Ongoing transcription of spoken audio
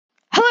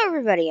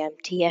everybody, I'm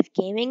TF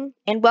Gaming,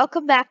 and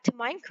welcome back to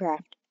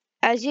Minecraft.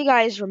 As you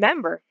guys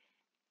remember,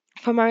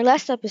 from our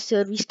last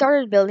episode, we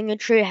started building a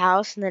tree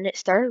house, and then it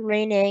started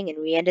raining,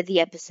 and we ended the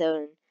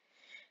episode.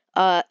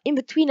 In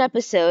between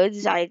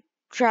episodes, I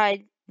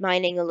tried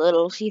mining a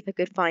little, see if I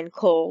could find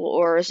coal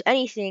or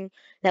anything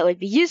that would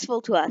be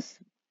useful to us.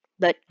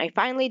 But I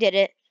finally did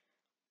it.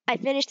 I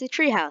finished the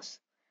tree house.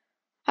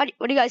 What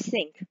do you guys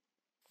think?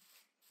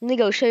 Let me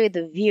go show you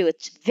the view.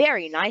 It's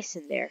very nice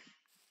in there.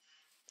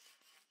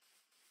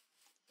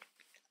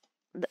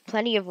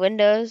 Plenty of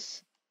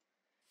windows.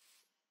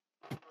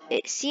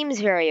 It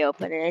seems very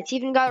open, and it's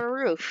even got a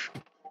roof.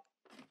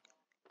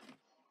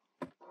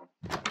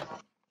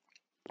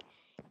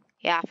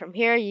 Yeah, from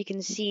here you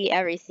can see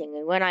everything,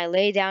 and when I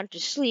lay down to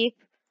sleep,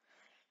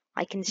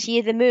 I can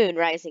see the moon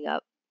rising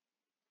up.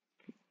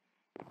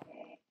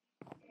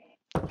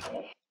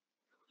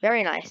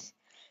 Very nice.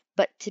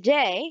 But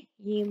today,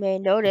 you may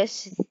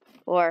notice,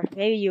 or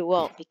maybe you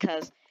won't,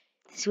 because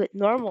this is what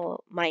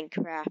normal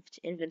Minecraft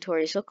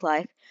inventories look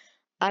like.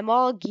 I'm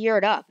all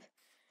geared up.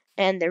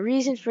 And the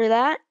reason for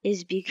that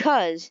is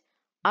because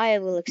I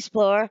will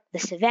explore the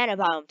Savannah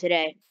Biome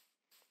today.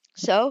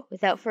 So,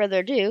 without further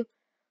ado,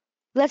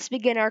 let's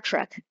begin our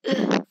trek.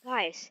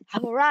 Guys,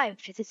 I've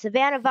arrived at the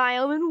Savannah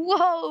Biome, and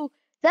whoa!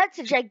 That's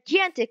a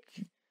gigantic...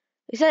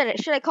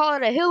 Should I call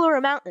it a hill or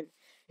a mountain?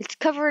 It's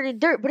covered in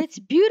dirt, but it's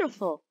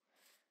beautiful.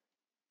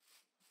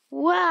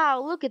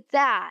 Wow, look at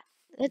that.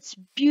 That's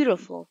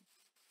beautiful.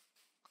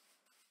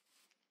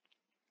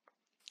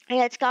 And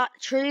it's got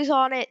trees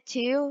on it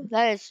too.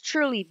 That is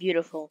truly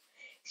beautiful.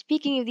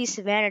 Speaking of these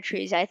savanna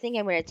trees, I think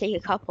I'm going to take a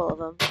couple of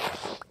them.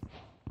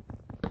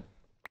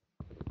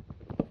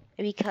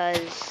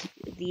 Because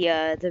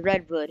the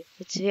redwood,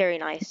 it's very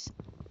nice.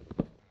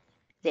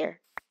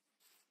 There.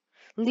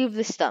 Leave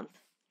the stump.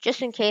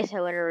 Just in case I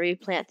want to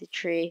replant the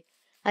tree,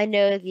 I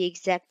know the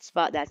exact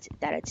spot that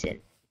it's in.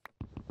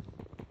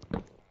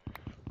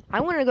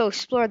 I want to go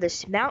explore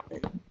this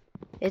mountain.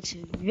 It's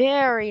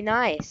very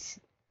nice.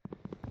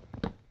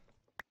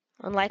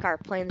 Unlike our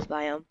plains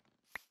biome.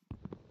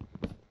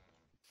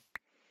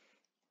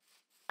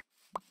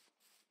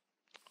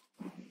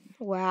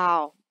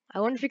 Wow. I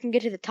wonder if we can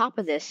get to the top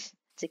of this.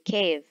 It's a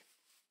cave.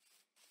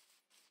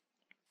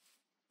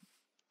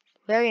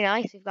 Very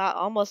nice. We've got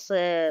almost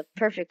a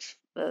perfect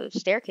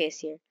staircase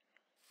here.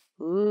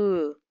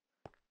 Ooh.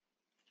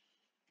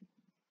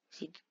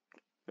 See,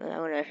 I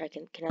wonder if I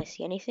can I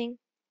see anything?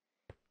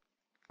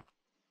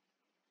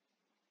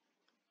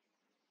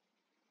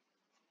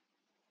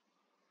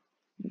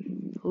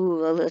 Ooh,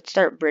 well, let's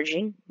start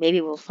bridging. Maybe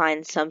we'll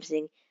find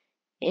something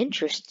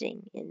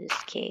interesting in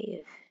this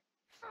cave.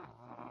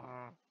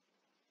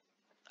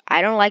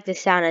 I don't like the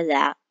sound of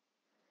that.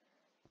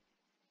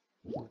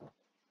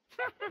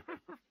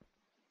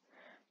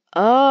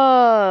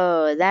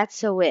 Oh,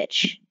 that's a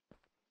witch.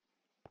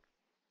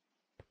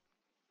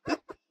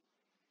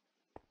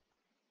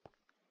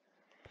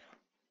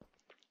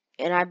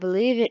 And I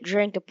believe it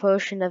drank a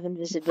potion of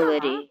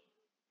invisibility.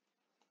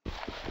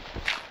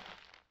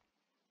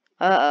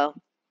 Uh-oh.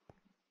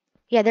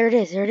 Yeah, there it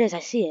is, I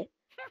see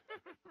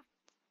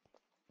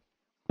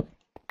it.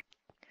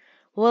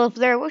 Well, if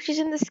there are witches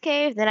in this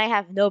cave, then I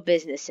have no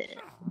business in it.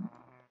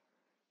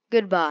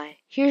 Goodbye.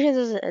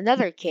 Here's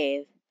another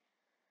cave.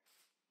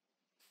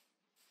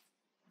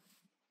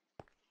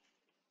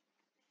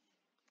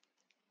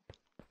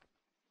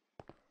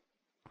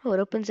 Oh, it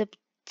opens up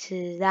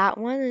to that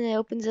one, and it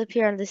opens up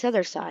here on this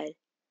other side.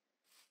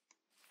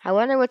 I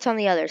wonder what's on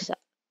the other side.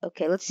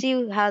 Okay, let's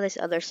see how this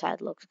other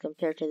side looks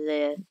compared to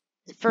the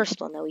first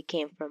one that we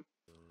came from.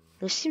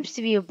 There seems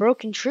to be a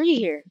broken tree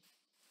here.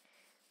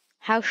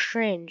 How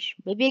strange.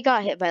 Maybe it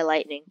got hit by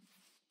lightning.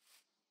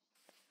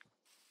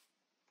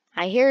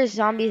 I hear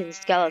zombies and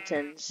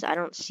skeletons. I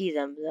don't see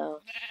them, though.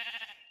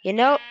 You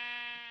know,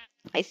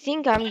 I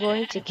think I'm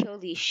going to kill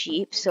these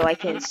sheep so I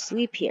can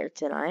sleep here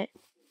tonight.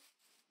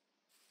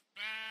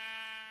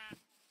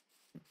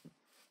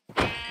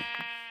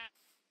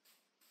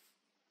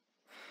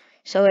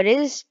 So it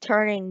is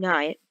turning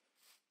night.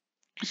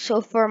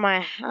 So for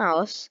my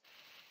house,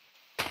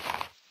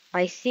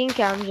 I think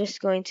I'm just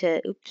going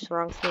to, oops,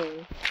 wrong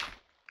thing,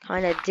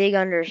 kind of dig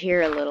under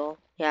here a little.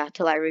 Yeah,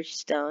 till I reach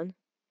stone.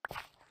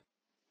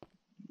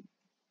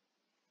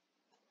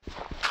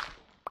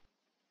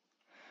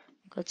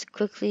 Let's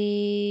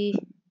quickly,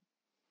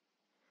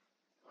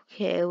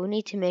 okay, we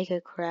need to make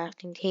a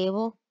crafting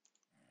table.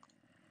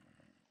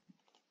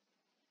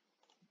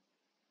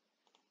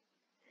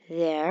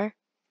 There.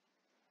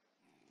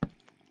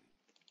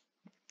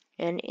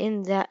 And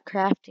in that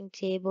crafting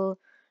table,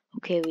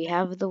 okay, we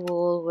have the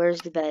wool.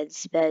 Where's the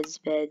beds? Beds.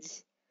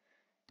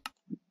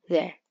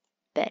 There.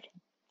 Bed.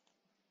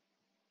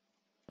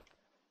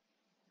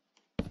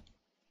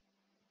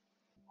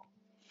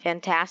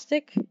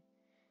 Fantastic.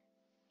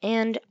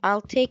 And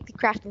I'll take the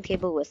crafting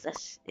table with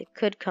us. It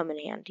could come in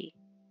handy.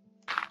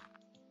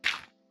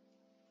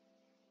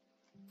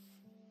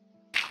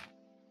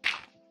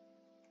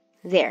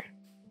 There.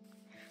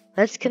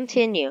 Let's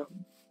continue.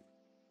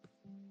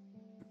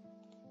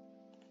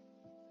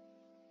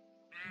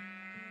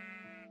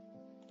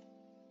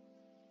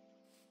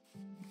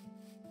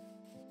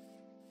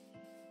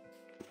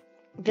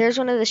 there's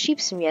one of the sheep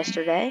from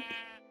yesterday.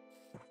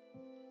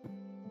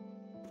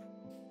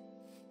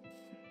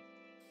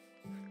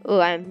 Oh,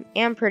 I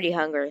am pretty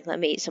hungry. Let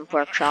me eat some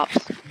pork chops.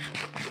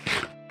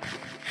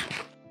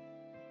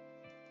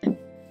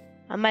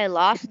 Am I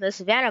lost in the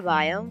Savannah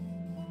biome?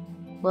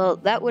 Well,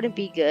 that wouldn't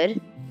be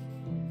good.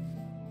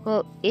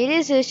 Well, it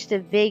is just a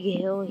big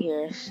hill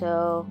here,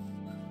 so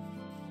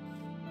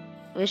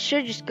we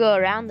should just go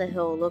around the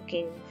hill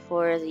looking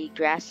for the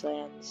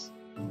grasslands.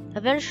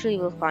 Eventually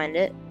we'll find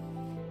it.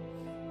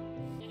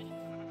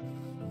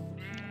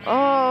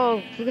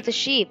 Oh, look at the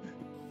sheep.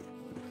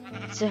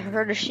 It's a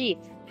herd of sheep.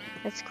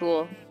 That's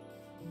cool.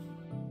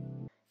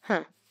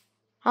 Huh.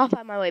 I'll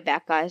find my way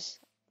back, guys.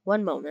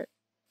 One moment.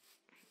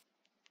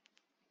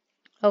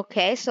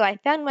 Okay, so I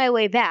found my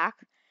way back.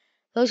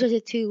 Those are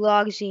the 2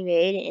 logs we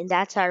made, and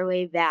that's our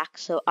way back.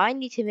 So I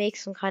need to make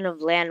some kind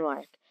of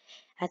landmark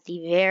at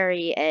the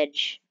very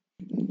edge.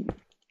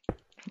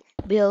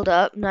 Build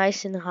up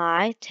nice and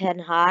high, 10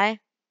 high.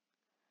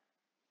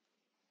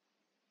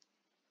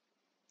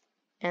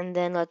 And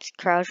then let's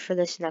crouch for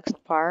this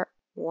next part.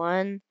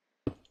 1,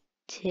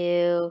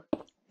 2,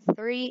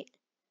 3.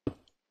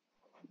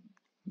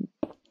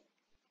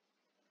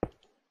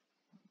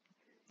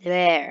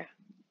 There.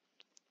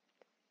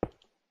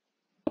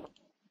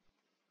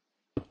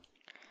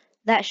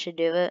 That should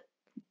do it.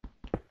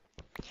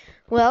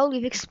 Well,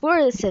 we've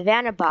explored the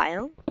Savannah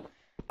biome.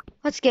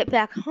 Let's get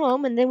back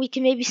home and then we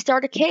can maybe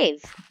start a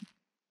cave.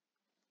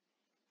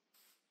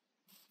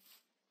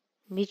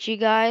 Meet you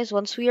guys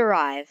once we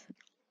arrive.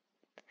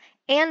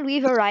 And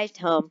we've arrived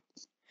home.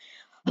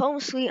 Home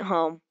sweet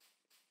home.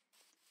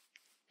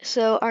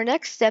 So our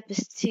next step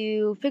is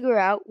to figure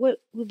out what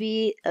would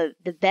be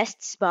the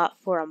best spot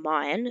for a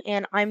mine.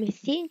 And I'm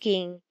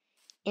thinking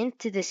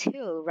into this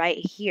hill right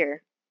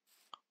here.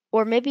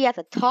 Or maybe at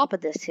the top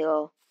of this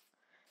hill.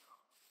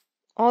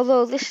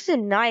 Although this is a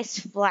nice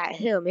flat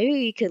hill, maybe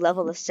we could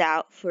level this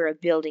out for a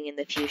building in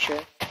the future.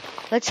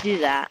 Let's do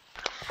that.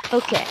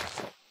 Okay.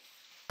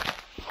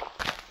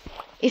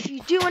 If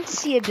you do want to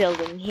see a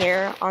building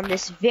here on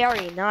this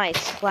very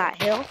nice flat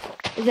hill,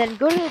 then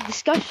go to the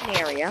discussion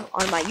area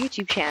on my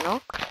YouTube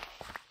channel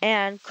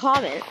and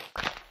comment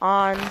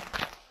on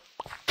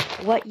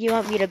what you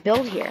want me to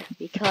build here,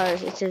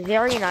 because it's a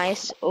very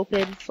nice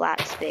open flat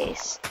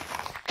space.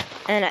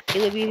 And it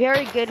would be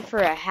very good for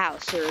a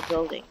house or a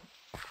building.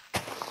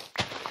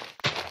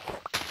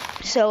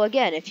 So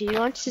again, if you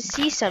want to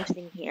see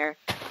something here,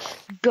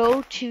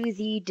 go to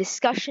the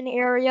discussion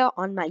area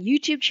on my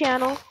YouTube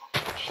channel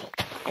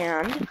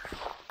and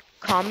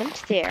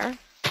comment there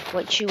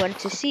what you want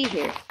to see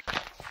here.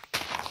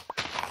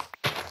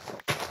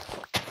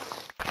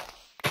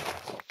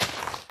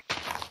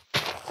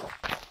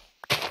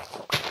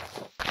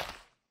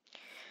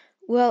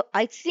 Well,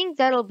 I think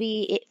that'll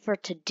be it for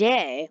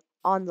today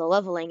on the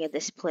leveling of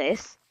this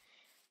place.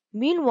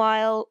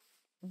 Meanwhile,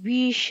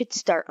 we should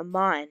start a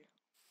mine.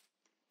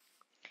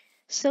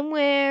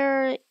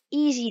 Somewhere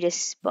easy to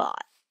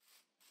spot.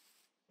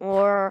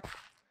 Or,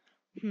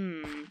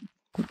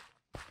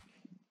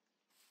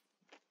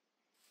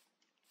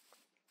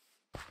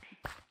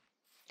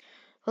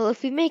 well,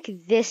 if we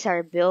make this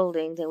our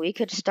building, then we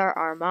could start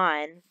our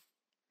mine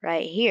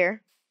right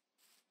here.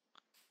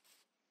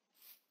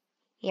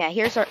 Yeah,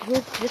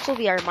 this will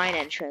be our mine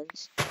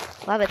entrance.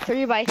 We'll have a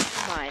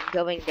 3x3 mine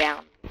going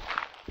down.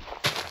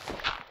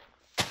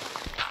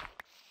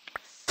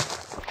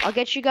 I'll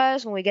get you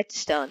guys when we get to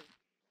stone.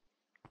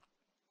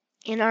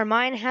 And our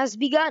mine has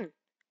begun.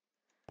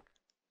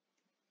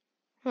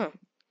 The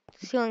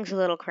ceiling's a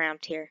little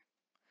cramped here.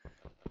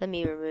 Let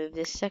me remove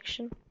this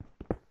section.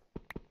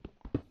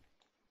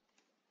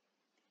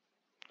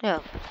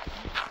 Oh.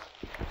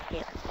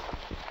 Yeah.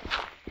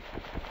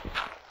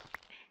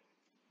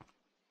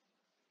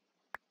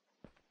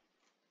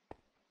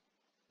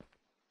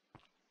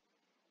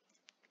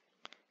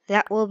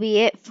 That will be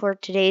it for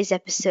today's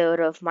episode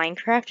of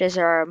Minecraft. As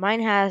our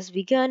mine has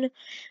begun,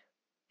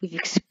 we've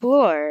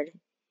explored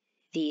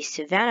the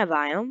Savannah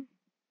biome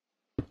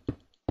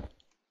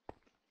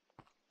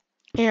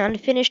and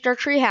finished our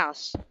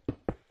treehouse.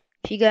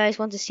 If you guys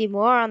want to see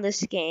more on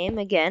this game,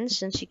 again,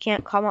 since you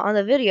can't comment on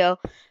the video,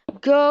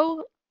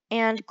 go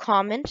and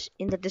comment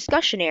in the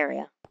discussion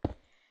area.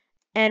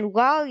 And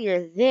while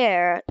you're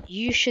there,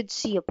 you should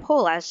see a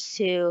poll as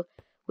to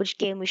which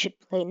game we should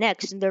play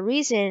next. And the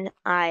reason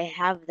I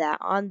have that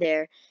on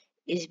there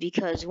is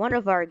because one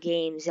of our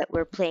games that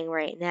we're playing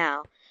right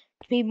now,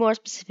 to be more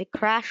specific,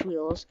 Crash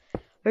Wheels,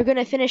 we're going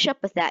to finish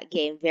up with that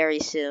game very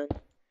soon.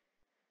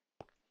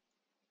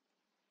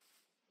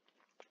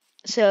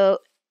 So,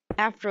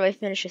 after I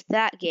finish with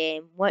that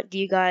game, what do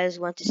you guys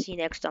want to see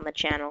next on the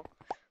channel?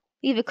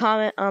 Leave a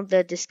comment on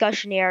the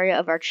discussion area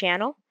of our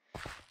channel.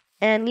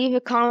 And leave a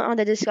comment on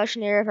the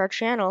discussion area of our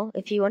channel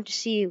if you want to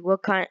see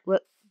what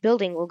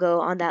building will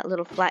go on that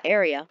little flat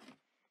area.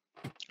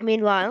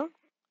 Meanwhile,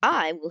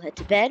 I will head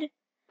to bed.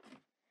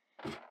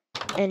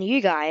 And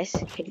you guys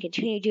can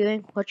continue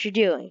doing what you're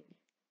doing.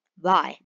 Bye.